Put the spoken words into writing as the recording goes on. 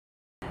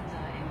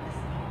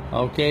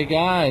Okay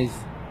guys,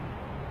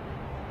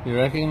 you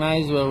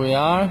recognize where we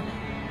are?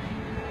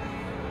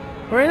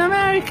 We're in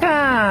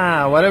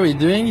America! What are we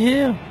doing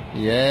here?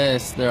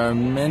 Yes, there are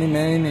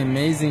many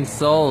amazing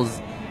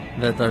souls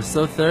that are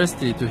so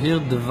thirsty to hear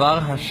Dvar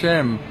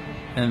HaShem,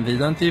 and they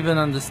don't even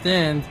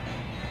understand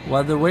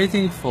what they're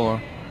waiting for.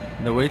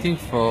 They're waiting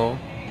for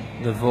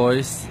the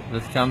voice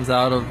that comes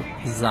out of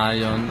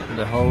Zion,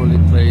 the holy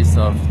place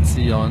of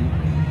Zion.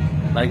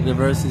 Like the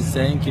verse is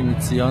saying, Ki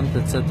mitzion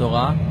tetzeh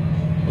Torah,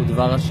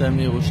 u'dvar Hashem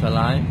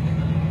Yerushalayim.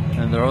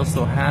 And they're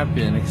also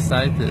happy and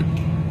excited.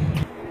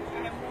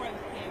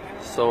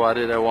 So what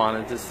did I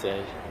wanted to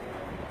say?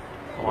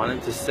 I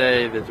wanted to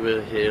say that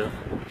we're here,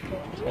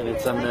 and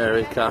it's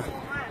America.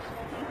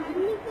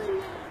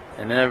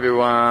 And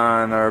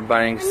everyone are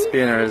buying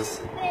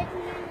spinners.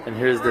 And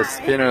here's the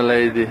spinner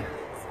lady.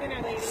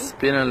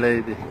 Spinner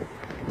lady.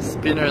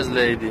 Spinner's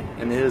lady.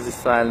 And here's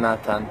Israel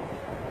Natan.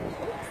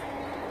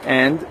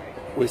 And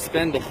we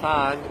spent the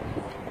Chag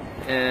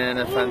in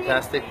a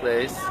fantastic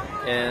place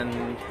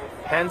in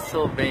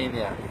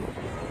Pennsylvania.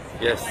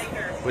 Yes,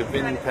 we've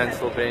been in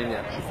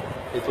Pennsylvania.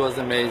 It was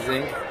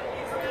amazing.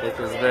 It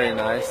was very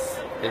nice.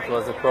 It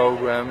was a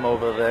program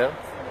over there.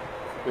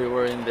 We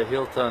were in the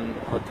Hilton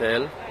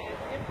Hotel,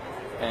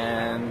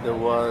 and there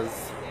was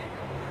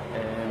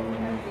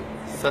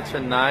such a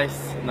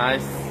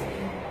nice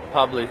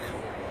public.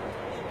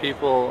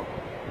 People,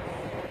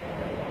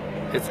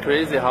 it's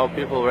crazy how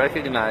people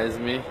recognize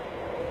me,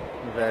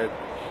 that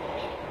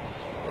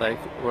like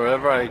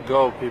wherever I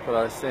go, people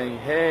are saying,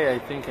 hey, I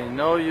think I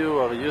know you,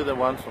 or you the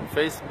one from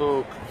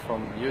Facebook,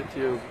 from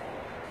YouTube.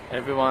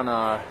 Everyone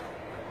are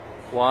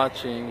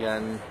watching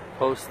and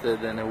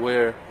posted and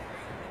aware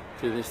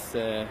to this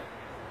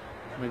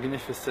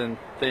magnificent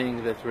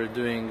thing that we're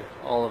doing,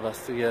 all of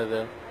us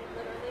together.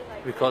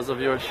 Because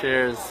of your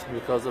shares,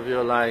 because of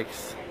your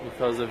likes,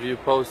 because of you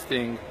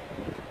posting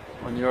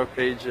on your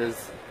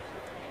pages,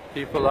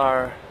 people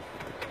are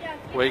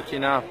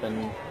waking up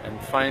and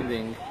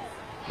finding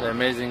the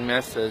amazing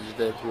message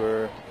that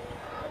we're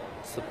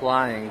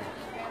supplying,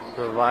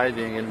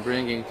 providing and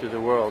bringing to the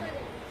world.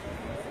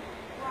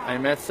 I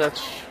met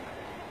such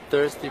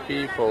thirsty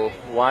people,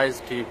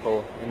 wise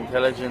people,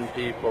 intelligent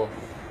people,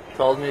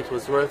 told me it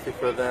was worth it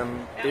for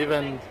them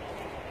even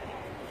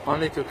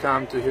only to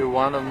come to hear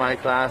one of my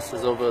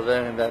classes over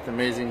there in that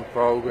amazing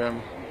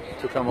program,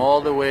 to come all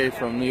the way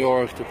from New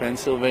York to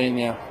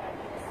Pennsylvania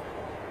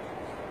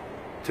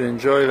to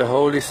enjoy the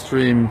holy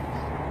stream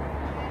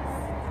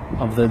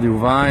of the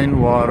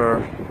divine water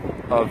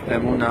of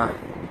Emunah,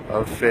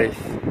 of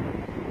faith.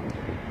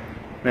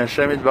 May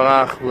Hashem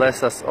Yitbarach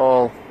bless us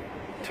all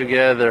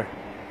together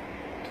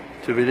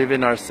to believe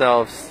in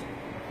ourselves,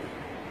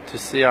 to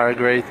see our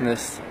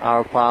greatness,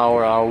 our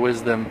power, our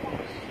wisdom,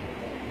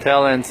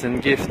 talents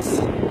and gifts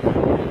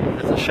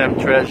that Hashem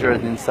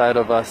treasured inside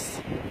of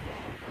us,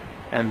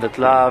 and that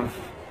love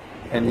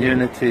and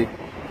unity,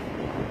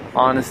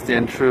 honesty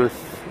and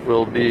truth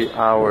will be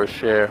our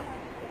share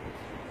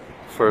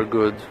for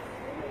good.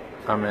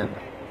 Amen.